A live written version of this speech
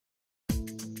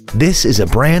This is a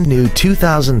brand new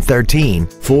 2013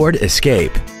 Ford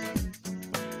Escape.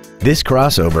 This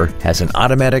crossover has an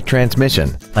automatic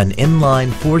transmission, an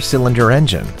inline 4-cylinder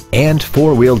engine, and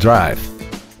 4-wheel drive.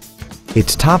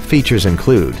 Its top features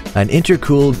include an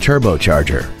intercooled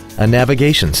turbocharger, a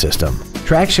navigation system,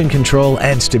 traction control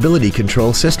and stability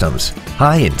control systems,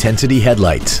 high-intensity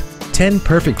headlights, 10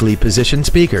 perfectly positioned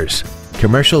speakers,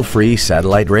 commercial-free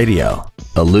satellite radio,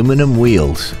 aluminum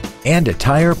wheels, and a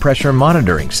tire pressure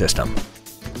monitoring system.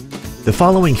 The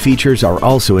following features are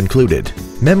also included: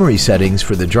 memory settings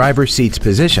for the driver's seat's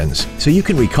positions so you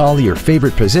can recall your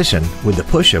favorite position with the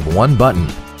push of one button,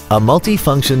 a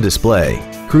multi-function display,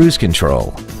 cruise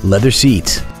control, leather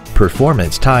seats,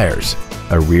 performance tires,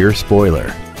 a rear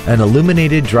spoiler, an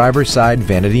illuminated driver's side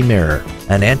vanity mirror,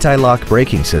 an anti-lock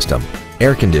braking system,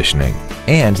 air conditioning,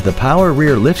 and the power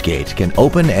rear liftgate can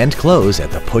open and close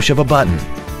at the push of a button.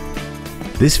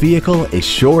 This vehicle is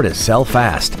sure to sell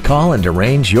fast. Call and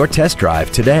arrange your test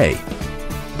drive today.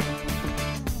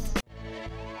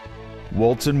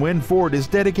 Woltz & Wynn Ford is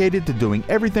dedicated to doing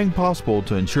everything possible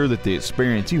to ensure that the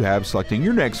experience you have selecting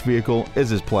your next vehicle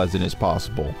is as pleasant as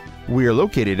possible. We are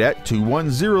located at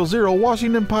 2100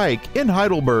 Washington Pike in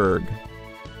Heidelberg.